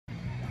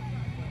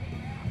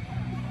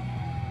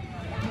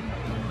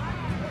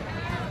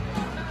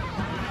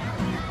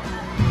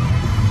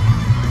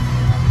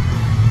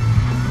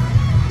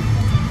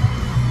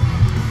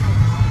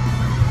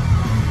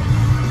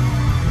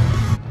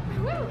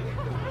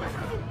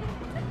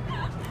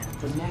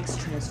the next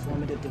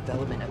transformative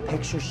development, a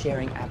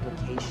picture-sharing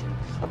application,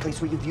 a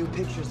place where you view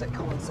pictures that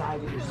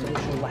coincide with your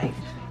social life.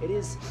 It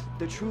is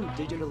the true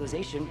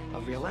digitalization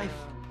of real life.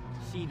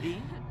 CD?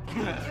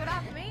 Do it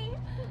off me.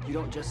 You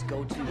don't just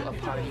go to a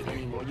party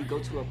anymore. You go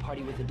to a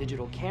party with a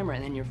digital camera,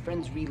 and then your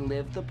friends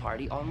relive the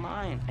party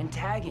online. And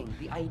tagging,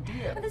 the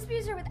idea. But this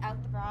views are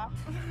without the prop.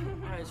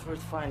 All right, it's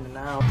worth finding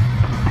out.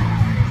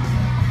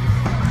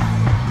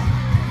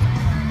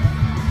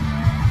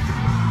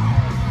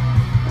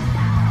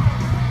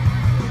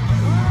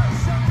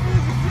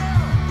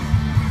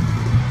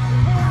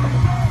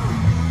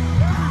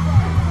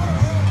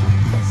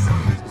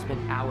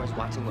 Hours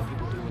watching what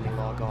people do when they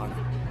log on,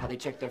 how they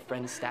check their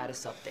friends'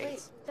 status updates.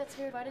 Wait, that's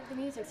weird. Why did the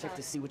music stop? Check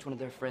to see which one of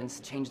their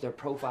friends changed their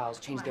profiles,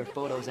 changed their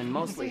photos, and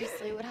mostly...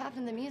 Seriously, what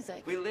happened to the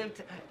music? We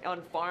lived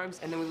on farms,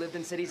 and then we lived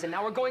in cities, and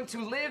now we're going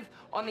to live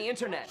on the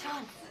internet.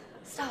 Sean,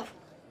 stop.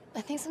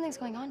 I think something's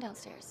going on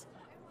downstairs.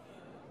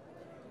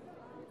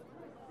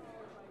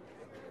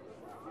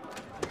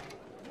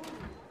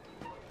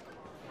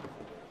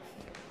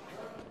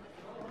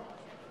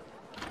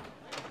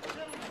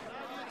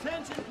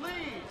 Attention,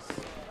 please.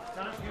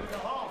 Time for you to go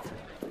home.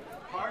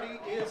 Party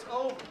is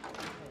over.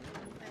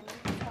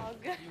 It's all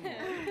good.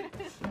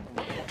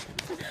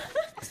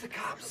 It's the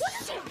cops.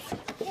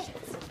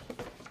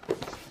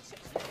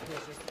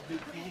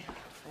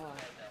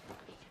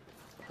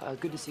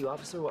 Good to see you,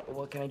 officer.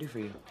 What can I do for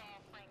you?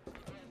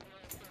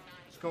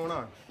 What's going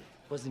on?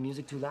 Was the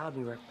music too loud?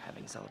 We were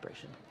having a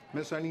celebration.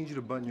 Miss, I need you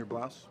to button your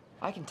blouse.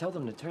 I can tell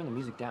them to turn the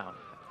music down.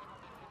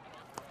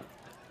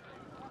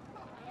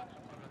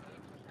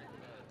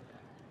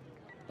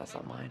 That's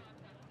not mine.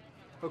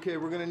 Okay,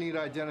 we're gonna need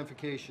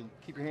identification.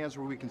 Keep your hands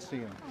where we can see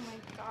them. Oh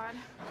my God.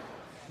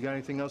 You got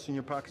anything else in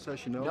your pockets I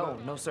should know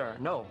about? No, sir,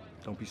 no.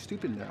 Don't be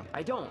stupid now.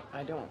 I don't.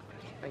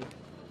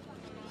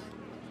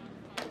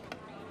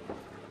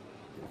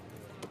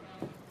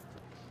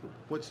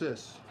 What's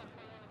this?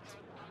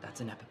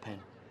 That's an EpiPen.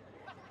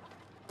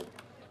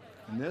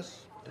 And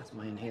this? That's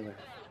my inhaler.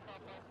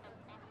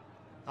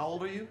 How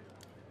old are you?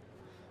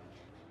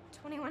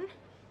 21.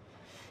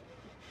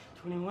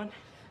 21?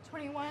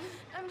 21.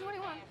 I'm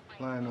 21.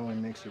 Lying only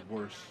makes it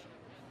worse.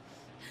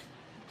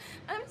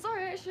 I'm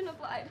sorry, I shouldn't have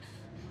lied.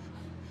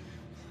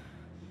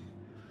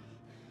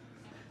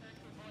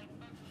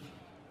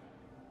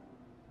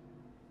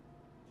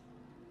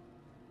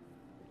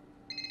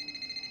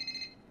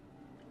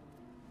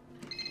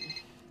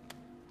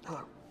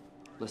 Hello.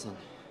 Listen,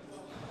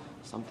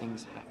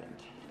 something's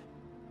happened.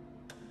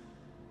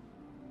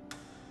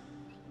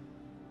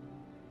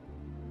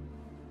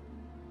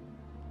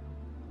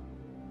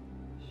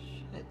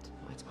 Shit.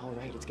 It's all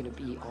right. It's gonna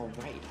be all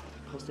right.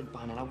 I posted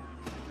bond and I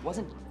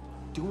wasn't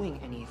doing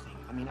anything.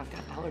 I mean, I've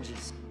got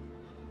allergies.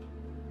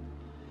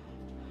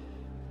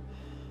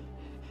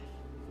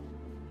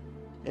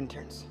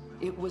 Interns.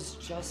 It was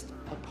just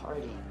a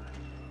party.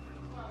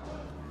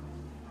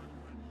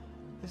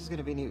 This is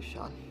gonna be news,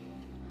 Sean.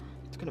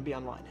 It's gonna be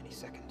online any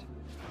second.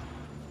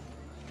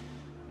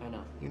 I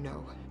know. You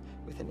know,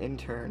 with an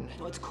intern...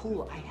 No, it's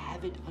cool. I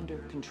have it under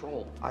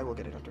control. I will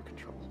get it under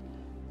control.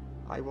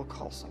 I will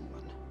call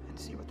someone and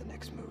see what the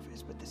next move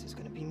is, but this is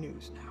gonna be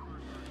news now.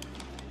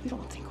 You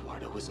don't think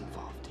Wardo was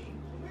involved, do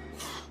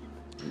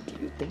you?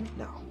 Do you think?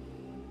 No.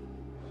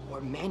 Or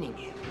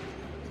Manningham.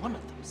 One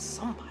of them,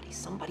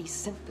 somebody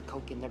sent the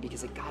coke in there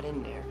because it got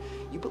in there.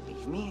 You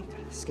believe me?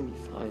 This is gonna be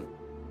fine.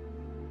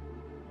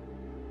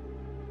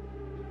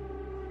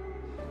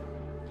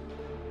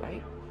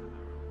 Right?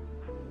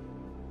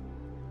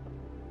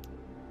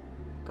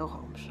 Go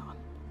home, Sean.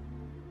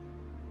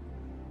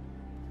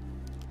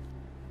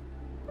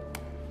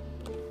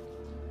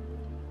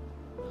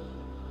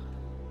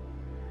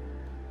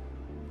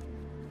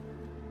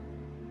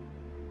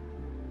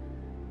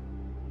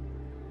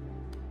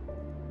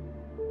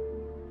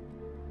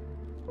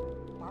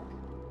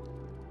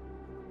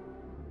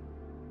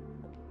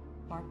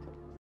 Mark?